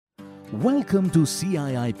Welcome to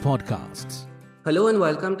CII Podcasts. Hello and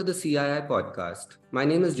welcome to the CII podcast. My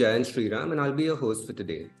name is Jayan Sriram and I'll be your host for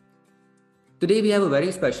today. Today we have a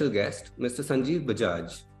very special guest, Mr. Sanjiv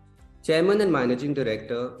Bajaj, Chairman and Managing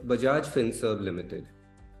Director, Bajaj Finserv Limited.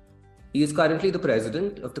 He is currently the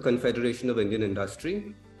President of the Confederation of Indian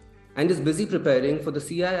Industry and is busy preparing for the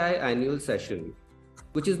CII annual session,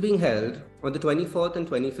 which is being held on the 24th and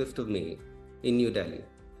 25th of May in New Delhi.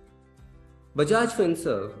 Bajaj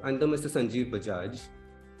Finserv, under Mr. Sanjiv Bajaj,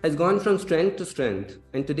 has gone from strength to strength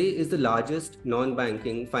and today is the largest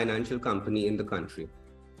non-banking financial company in the country.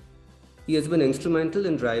 He has been instrumental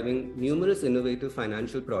in driving numerous innovative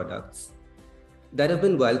financial products that have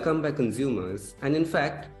been welcomed by consumers, and in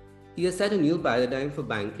fact, he has set a new paradigm for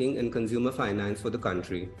banking and consumer finance for the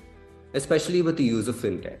country, especially with the use of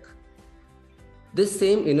fintech. This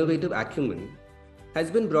same innovative acumen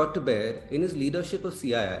has been brought to bear in his leadership of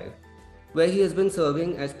CII, where he has been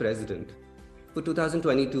serving as president for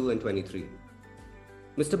 2022 and 23.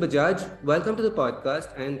 Mr. Bajaj, welcome to the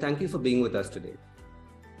podcast and thank you for being with us today.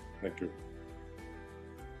 Thank you.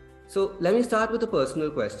 So let me start with a personal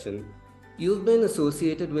question. You've been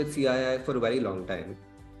associated with CII for a very long time.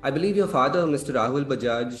 I believe your father, Mr. Rahul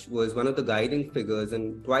Bajaj, was one of the guiding figures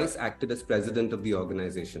and twice acted as president of the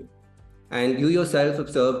organization. And you yourself have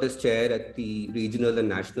served as chair at the regional and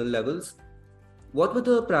national levels. What were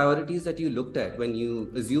the priorities that you looked at when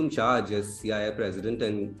you assumed charge as CII president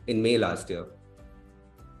in May last year?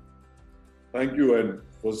 Thank you. And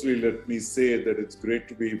firstly, let me say that it's great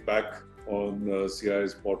to be back on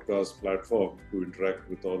CII's podcast platform to interact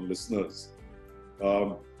with all listeners.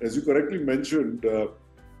 As you correctly mentioned,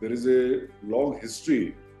 there is a long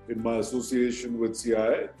history in my association with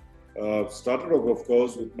CII. Started off, of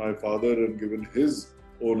course, with my father and given his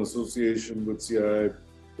own association with CII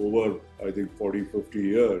over, I think, 40, 50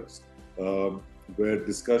 years, where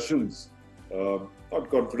discussions, not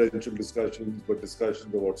confidential discussions, but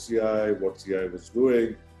discussions about CII, what CII was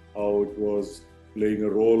doing, how it was playing a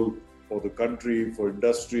role for the country, for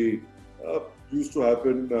industry, used to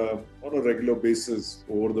happen on a regular basis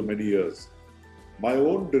over the many years. My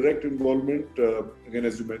own direct involvement, again,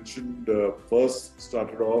 as you mentioned, first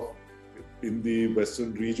started off in the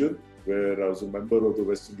Western region, where I was a member of the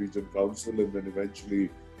Western Region Council and then eventually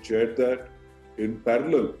chaired that. In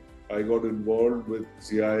parallel, I got involved with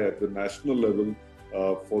CII at the national level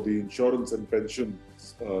for the insurance and pension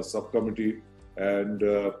subcommittee, and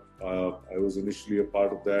I was initially a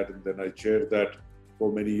part of that, and then I chaired that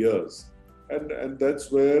for many years. And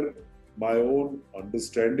that's where my own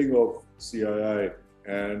understanding of CII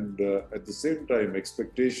and at the same time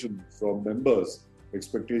expectation from members,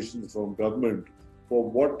 expectations from government for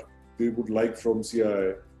what they would like from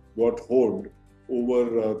CII got honed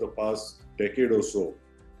over the past decade or so.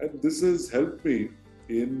 And this has helped me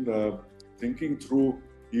in thinking through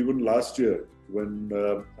even last year when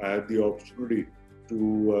I had the opportunity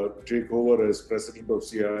to take over as president of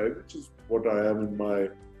CII, which is what I am in my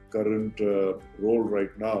current role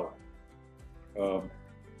right now.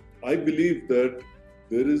 I believe that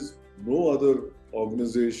there is no other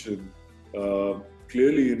organization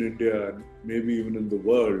clearly in India and maybe even in the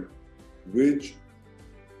world which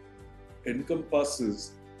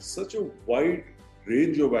encompasses such a wide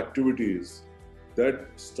range of activities that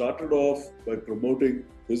started off by promoting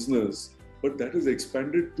business, but that is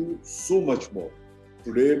expanded to so much more.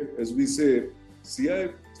 Today, as we say,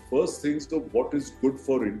 CII first thinks of what is good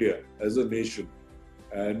for India as a nation,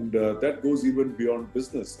 and that goes even beyond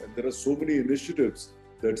business. And there are so many initiatives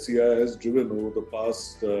that CII has driven over the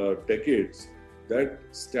past decades that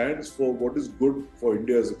stands for what is good for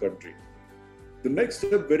India as a country. The next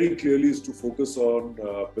step very clearly is to focus on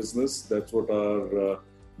business. That's what our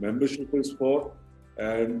membership is for.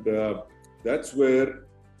 And that's where,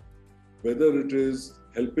 whether it is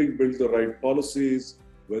helping build the right policies,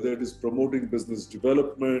 whether it is promoting business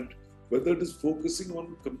development, whether it is focusing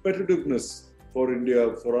on competitiveness for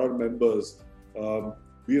India, for our members,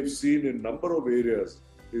 we have seen a number of areas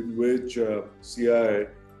in which CII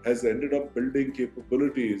has ended up building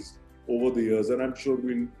capabilities over the years, and I'm sure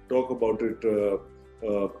we'll talk about it a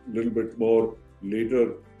little bit more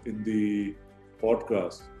later in the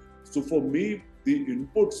podcast. So for me, the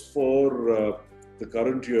inputs for the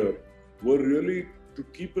current year were really to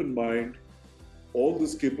keep in mind all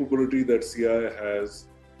this capability that CII has,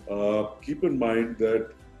 keep in mind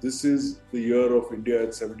that this is the year of India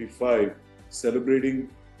at 75, celebrating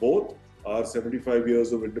both our 75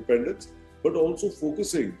 years of independence, but also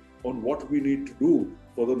focusing on what we need to do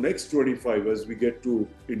for the next 25 as we get to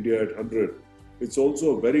India at 100. It's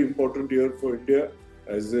also a very important year for India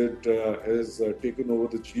as it has taken over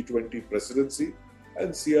the G20 presidency.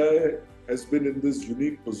 And CII has been in this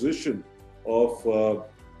unique position of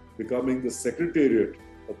becoming the secretariat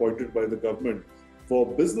appointed by the government for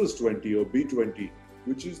Business 20 or B20,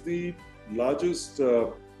 which is the largest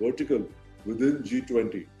vertical within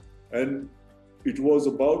G20. And it was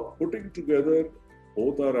about putting together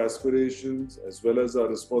both our aspirations as well as our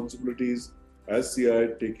responsibilities as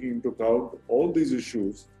CI, taking into account all these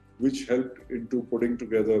issues, which helped into putting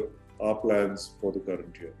together our plans for the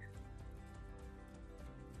current year.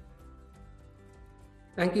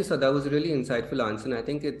 Thank you, sir. That was a really insightful answer, and I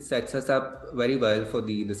think it sets us up very well for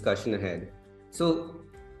the discussion ahead. So,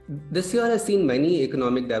 this year has seen many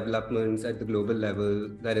economic developments at the global level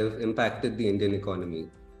that have impacted the Indian economy.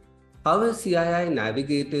 How has CII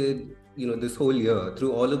navigated, this whole year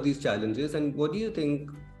through all of these challenges, and what do you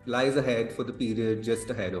think lies ahead for the period just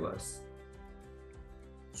ahead of us?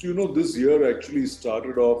 So, this year actually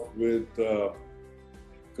started off with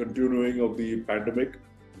continuing of the pandemic.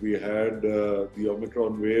 We had the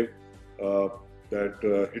Omicron wave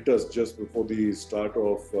that hit us just before the start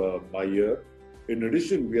of my year. In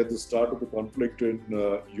addition, we had the start of the conflict in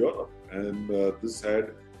Europe, and this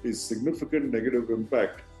had a significant negative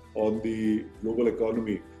impact on the global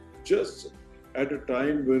economy. Just at a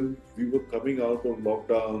time when we were coming out of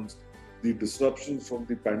lockdowns, the disruptions from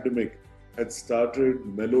the pandemic had started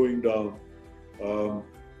mellowing down.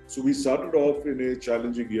 So we started off in a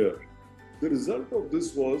challenging year. The result of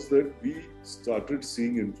this was that we started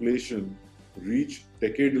seeing inflation reach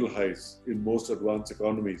decadal highs in most advanced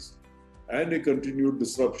economies and a continued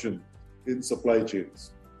disruption in supply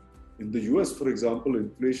chains. In the US, for example,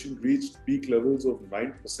 inflation reached peak levels of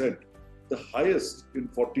 9%, the highest in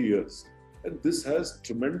 40 years. And this has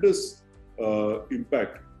tremendous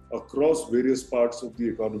impact across various parts of the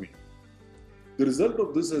economy. The result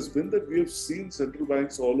of this has been that we have seen central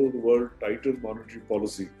banks all over the world tighten monetary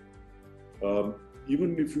policy.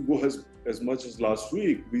 Even if you go as much as last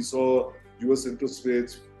week, we saw US interest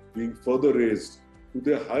rates being further raised to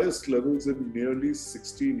their highest levels in nearly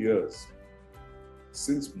 16 years.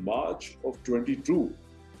 Since March of 22,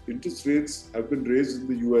 interest rates have been raised in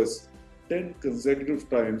the US 10 consecutive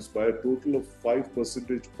times by a total of 5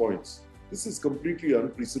 percentage points. This is completely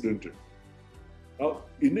unprecedented. Now,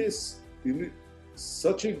 in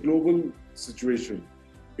such a global situation,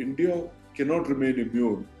 India cannot remain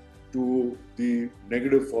immune to the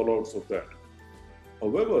negative fallouts of that.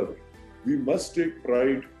 However, we must take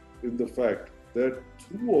pride in the fact that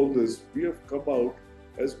through all this, we have come out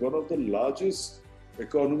as one of the largest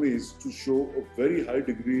economies to show a very high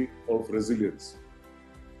degree of resilience.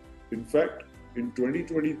 In fact, in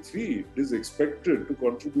 2023, it is expected to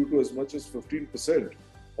contribute to as much as 15%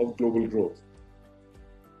 of global growth.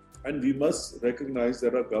 And we must recognize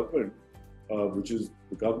that our government, which is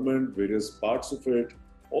the government, various parts of it,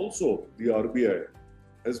 also the RBI,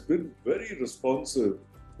 has been very responsive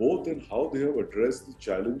both in how they have addressed the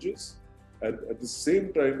challenges and at the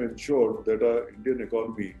same time ensured that our Indian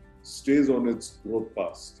economy stays on its growth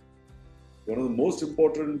path. One of the most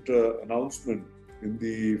important announcements in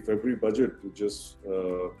the February budget, which just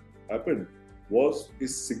happened, was a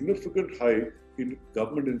significant hike in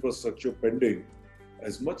government infrastructure spending,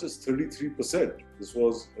 as much as 33%. This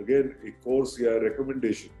was again a core CI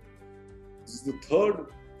recommendation. This is the third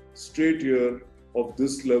straight year of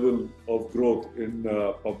this level of growth in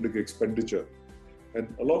public expenditure.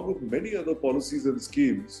 And along with many other policies and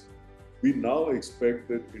schemes, we now expect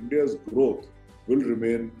that India's growth will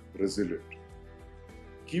remain resilient.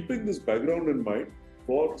 Keeping this background in mind,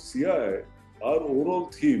 for CII, our overall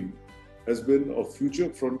theme has been of future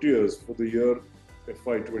frontiers for the year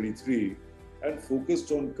FY23 and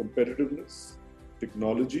focused on competitiveness,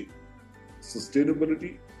 technology,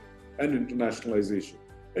 sustainability, and internationalization.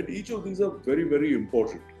 And each of these are very, very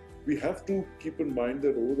important. We have to keep in mind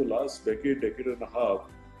that over the last decade and a half,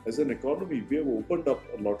 as an economy, we have opened up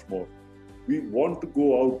a lot more. We want to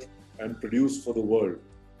go out and produce for the world.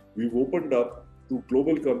 We've opened up to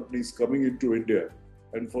global companies coming into India.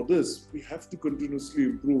 And for this, we have to continuously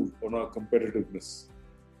improve on our competitiveness.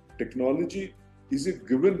 Technology is a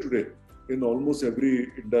given today in almost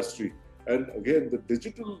every industry. And again, the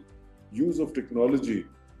digital use of technology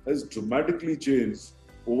has dramatically changed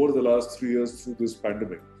over the last 3 years through this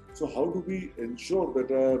pandemic. So how do we ensure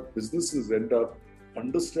that our businesses end up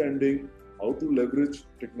understanding how to leverage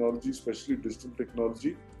technology, especially digital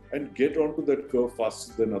technology, and get onto that curve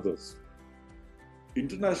faster than others?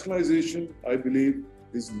 Internationalization, I believe,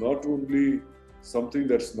 is not only something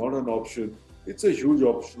that's not an option, it's a huge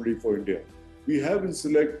opportunity for India. We have in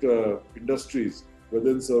select industries,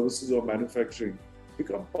 whether in services or manufacturing,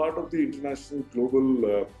 become part of the international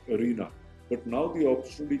global arena. But now the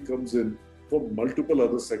opportunity comes in for multiple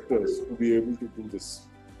other sectors to be able to do this.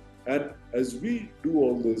 And as we do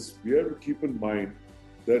all this, we have to keep in mind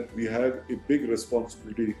that we have a big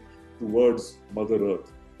responsibility towards Mother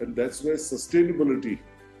Earth. And that's where sustainability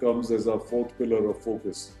comes as our fourth pillar of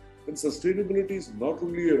focus. And sustainability is not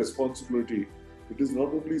only a responsibility, it is not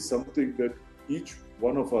only something that each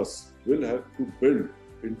one of us will have to build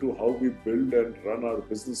into how we build and run our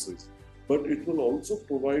businesses, but it will also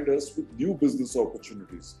provide us with new business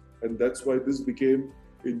opportunities. And that's why this became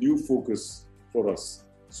a new focus for us.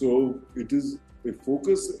 So it is a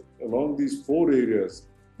focus along these four areas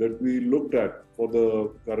that we looked at for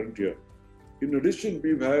the current year. In addition,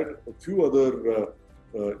 we've had a few other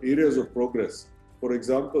areas of progress. For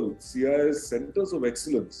example, CII's Centers of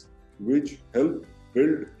Excellence, which help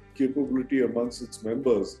build capability amongst its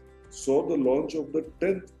members, saw the launch of the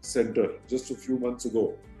 10th center just a few months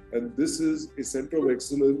ago. And this is a center of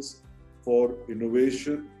excellence for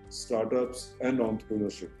innovation, startups, and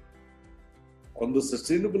entrepreneurship. On the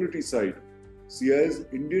sustainability side, CII's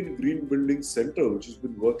Indian Green Building Center, which has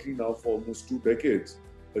been working now for almost 2 decades,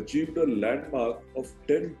 achieved a landmark of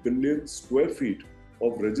 10 billion square feet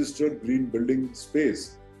of registered green building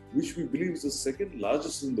space, which we believe is the second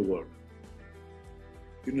largest in the world.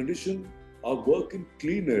 In addition, our work in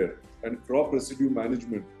clean air and crop residue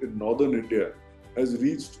management in northern India has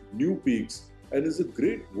reached new peaks and is a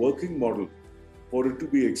great working model for it to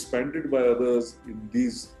be expanded by others in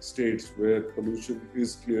these states where pollution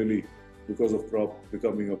is clearly, because of crop,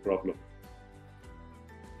 becoming a problem.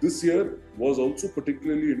 This year was also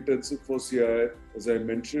particularly intensive for CII, as I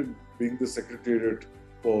mentioned, being the secretariat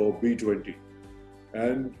for B20.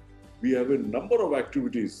 And we have a number of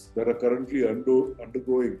activities that are currently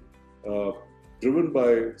undergoing, driven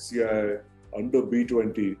by CII under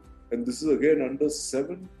B20. And this is again under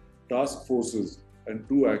 7 task forces and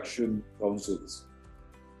 2 action councils.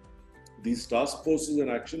 These task forces and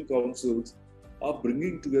action councils are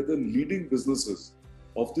bringing together leading businesses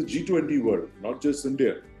of the G20 world, not just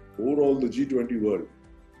India, overall the G20 world,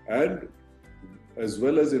 and as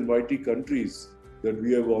well as invitee countries that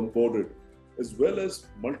we have onboarded, as well as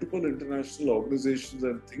multiple international organizations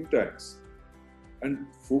and think tanks, and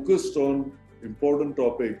focused on important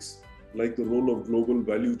topics like the role of global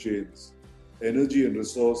value chains, energy and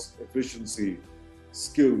resource efficiency,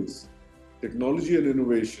 skills, technology and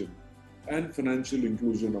innovation, and financial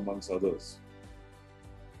inclusion, amongst others.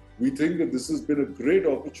 We think that this has been a great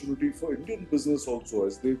opportunity for Indian business also,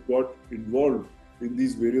 as they've got involved in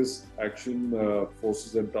these various action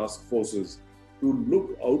forces and task forces to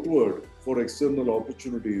look outward for external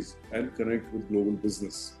opportunities and connect with global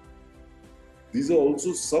business. These are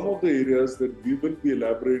also some of the areas that we will be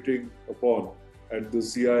elaborating upon at the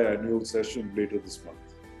CII annual session later this month.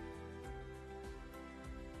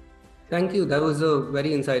 Thank you. That was a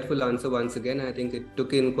very insightful answer once again. I think it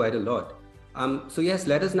took in quite a lot. So yes,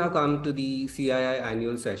 let us now come to the CII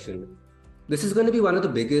annual session. This is going to be one of the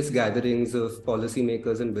biggest gatherings of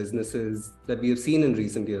policymakers and businesses that we have seen in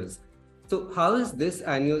recent years. So how is this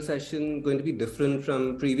annual session going to be different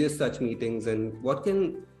from previous such meetings, and what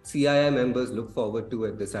can CII members look forward to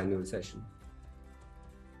at this annual session?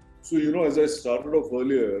 So, as I started off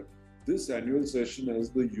earlier, this annual session has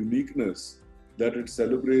the uniqueness that it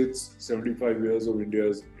celebrates 75 years of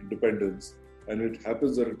India's independence, and it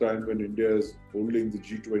happens at a time when India is holding the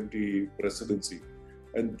G20 presidency.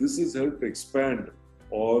 And this has helped expand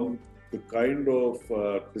on the kind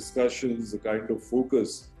of discussions, the kind of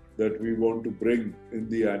focus that we want to bring in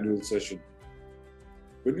the annual session.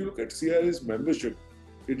 When you look at CII's membership,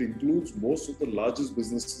 it includes most of the largest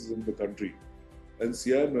businesses in the country. And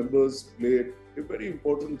CII members play a very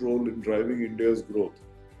important role in driving India's growth,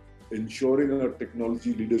 ensuring our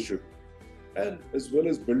technology leadership, and as well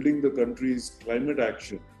as building the country's climate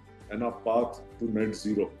action and our path to net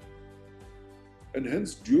zero. And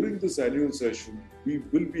hence, during this annual session, we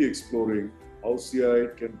will be exploring how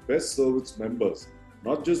CII can best serve its members,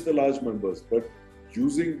 not just the large members, but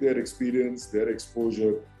using their experience, their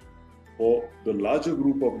exposure for the larger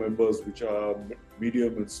group of members, which are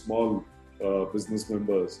medium and small business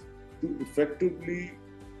members, to effectively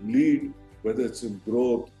lead, whether it's in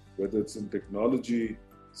growth, whether it's in technology,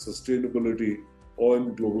 sustainability, or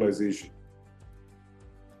in globalization.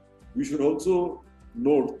 We should also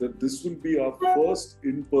note that this will be our first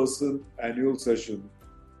in-person annual session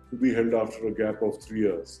to be held after a gap of 3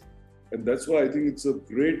 years. And that's why I think it's a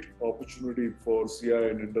great opportunity for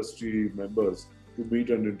CII and industry members to meet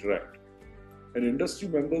and interact. And industry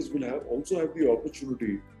members will also have the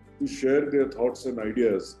opportunity to share their thoughts and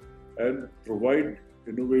ideas and provide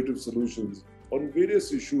innovative solutions on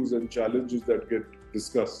various issues and challenges that get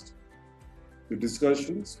discussed. The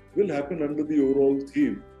discussions will happen under the overall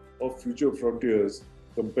theme of future frontiers,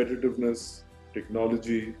 competitiveness,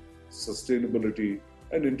 technology, sustainability,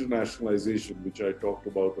 and internationalization, which I talked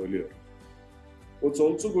about earlier. What's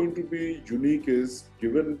also going to be unique is,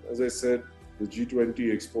 given, as I said, the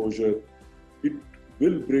G20 exposure, it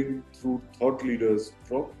will bring through thought leaders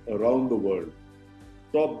from around the world,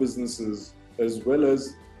 top businesses, as well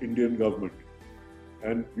as Indian government.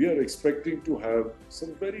 And we are expecting to have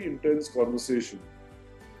some very intense conversation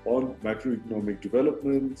on macroeconomic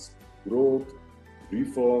developments, growth,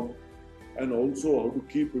 reform, and also how to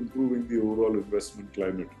keep improving the overall investment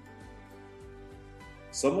climate.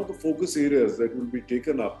 Some of the focus areas that will be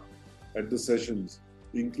taken up at the sessions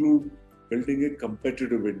include building a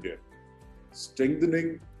competitive India,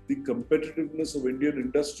 strengthening the competitiveness of Indian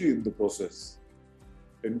industry in the process,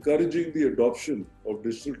 encouraging the adoption of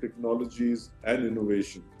digital technologies and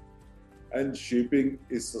innovation, and shaping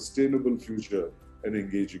a sustainable future and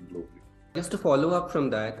engaging globally. Just to follow up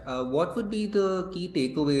from that, what would be the key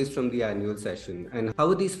takeaways from the annual session, and how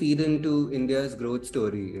would these feed into India's growth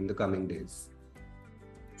story in the coming days?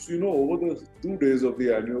 So, over the 2 days of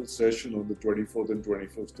the annual session on the 24th and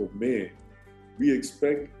 25th of May, we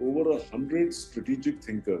expect over 100 strategic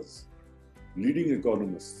thinkers, leading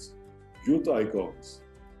economists, youth icons,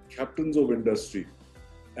 captains of industry,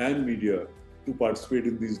 and media to participate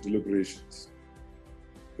in these deliberations.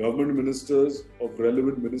 Government ministers of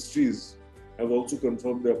relevant ministries have also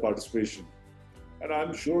confirmed their participation. And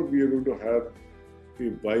I'm sure we are going to have a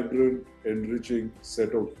vibrant, enriching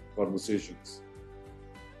set of conversations.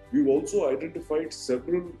 We've also identified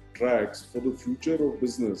several tracks for the future of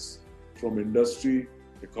business from industry,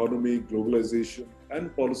 economy, globalization,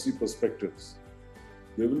 and policy perspectives.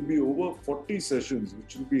 There will be over 40 sessions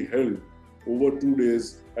which will be held over 2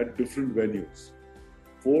 days at different venues.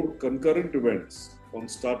 4 concurrent events on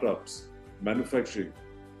startups, manufacturing,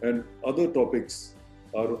 and other topics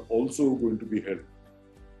are also going to be held.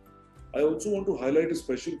 I also want to highlight a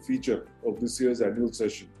special feature of this year's annual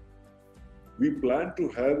session. We plan to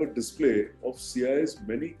have a display of CII's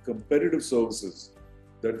many competitive services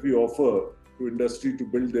that we offer to industry to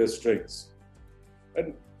build their strengths.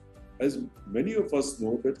 And as many of us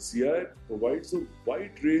know, that CII provides a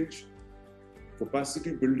wide range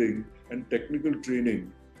capacity building and technical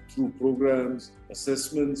training through programs,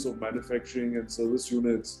 assessments of manufacturing and service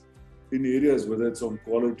units in areas, whether it's on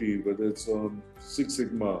quality, whether it's on Six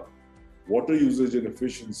Sigma, water usage and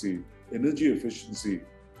efficiency, energy efficiency,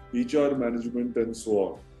 HR management, and so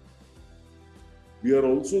on. We are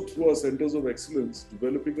also, through our centers of excellence,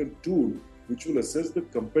 developing a tool which will assess the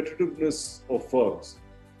competitiveness of firms.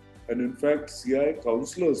 And in fact, CII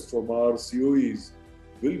counselors from our COEs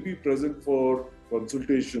will be present for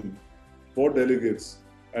consultation for delegates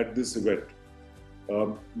at this event.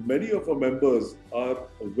 Many of our members are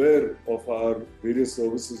aware of our various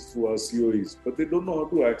services through our COEs, but they don't know how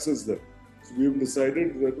to access them. So we have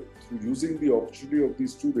decided that through using the opportunity of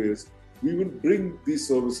these 2 days, we will bring these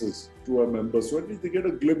services to our members so at least they get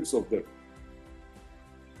a glimpse of them.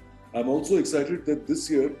 I'm also excited that this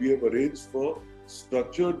year we have arranged for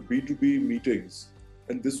structured B2B meetings,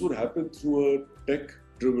 and this would happen through a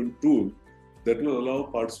tech-driven tool that will allow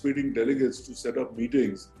participating delegates to set up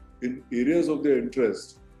meetings in areas of their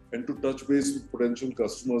interest and to touch base with potential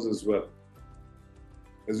customers as well.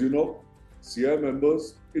 As you know, CI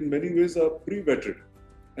members in many ways are pre-vetted,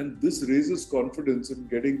 and this raises confidence in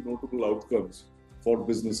getting notable outcomes for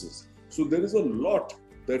businesses. So there is a lot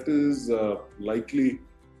that is likely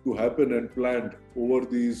to happen and planned over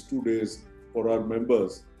these 2 days for our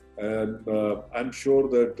members, and I'm sure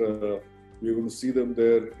that we're going to see them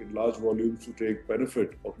there in large volumes to take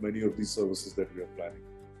benefit of many of these services that we are planning.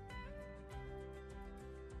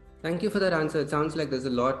 Thank you for that answer. It sounds like there's a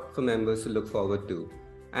lot for members to look forward to.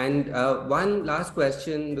 And one last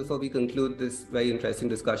question before we conclude this very interesting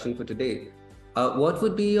discussion for today. What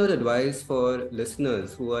would be your advice for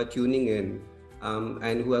listeners who are tuning in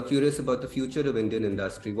and who are curious about the future of Indian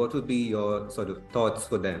industry? What would be your sort of thoughts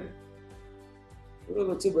for them? Well,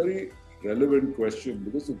 that's a very relevant question,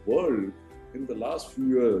 because the world in the last few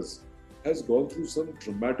years has gone through some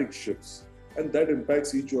dramatic shifts, and that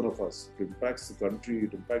impacts each one of us. It impacts the country,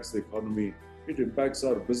 it impacts the economy, it impacts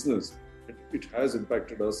our business. It has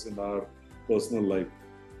impacted us in our personal life.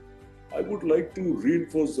 I would like to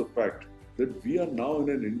reinforce the fact that we are now in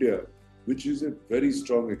an India which is a very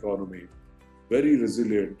strong economy, very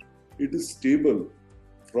resilient. It is stable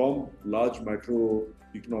from large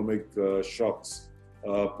macroeconomic shocks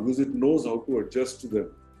because it knows how to adjust to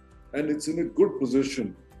them. And it's in a good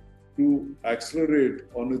position to accelerate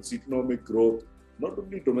on its economic growth, not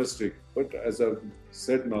only domestic, but as I've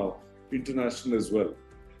said now, international as well.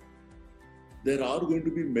 There are going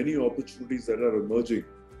to be many opportunities that are emerging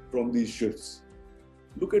from these shifts.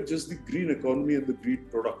 Look at just the green economy and the green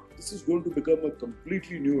product. This is going to become a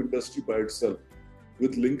completely new industry by itself,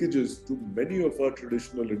 with linkages to many of our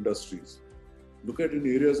traditional industries. Look at in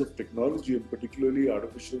areas of technology and particularly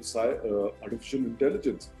artificial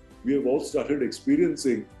intelligence. We have all started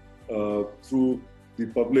experiencing through the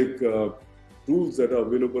public tools that are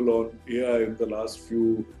available on AI in the last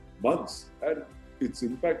few months, and its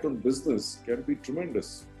impact on business can be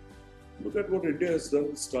tremendous. Look at what India has done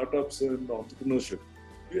with startups and entrepreneurship.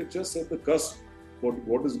 We are just at the cusp of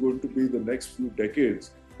what is going to be the next few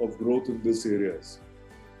decades of growth in these areas.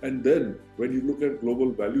 And then, when you look at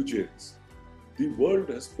global value chains, the world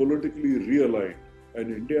has politically realigned,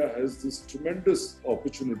 and India has this tremendous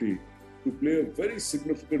opportunity to play a very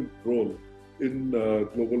significant role in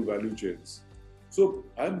global value chains. So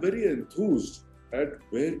I'm very enthused at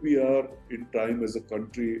where we are in time as a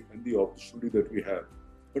country and the opportunity that we have.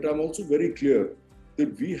 But I'm also very clear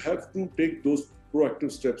that we have to take those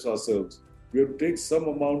proactive steps ourselves. We have to take some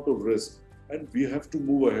amount of risk, and we have to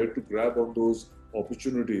move ahead to grab on those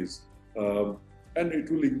opportunities. And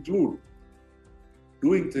it will include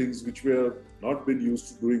doing things which we have not been used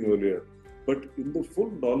to doing earlier, but in the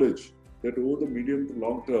full knowledge that over the medium to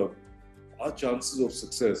long term, our chances of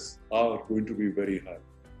success are going to be very high.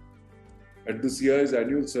 At the CII's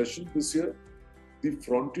annual session this year, the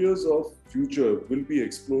frontiers of future will be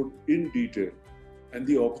explored in detail, and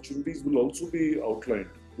the opportunities will also be outlined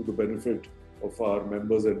to the benefit of our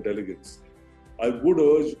members and delegates. I would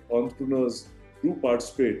urge entrepreneurs to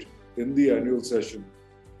participate in the annual session.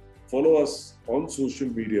 Follow us on social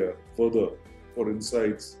media further for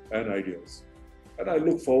insights and ideas. And I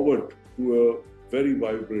look forward to a very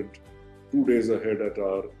vibrant 2 days ahead at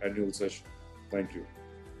our annual session. Thank you.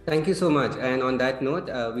 Thank you so much. And on that note,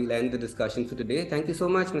 we'll end the discussion for today. Thank you so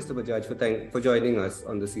much, Mr. Bajaj, for joining us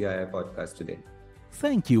on the CII podcast today.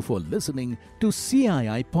 Thank you for listening to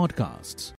CII Podcasts.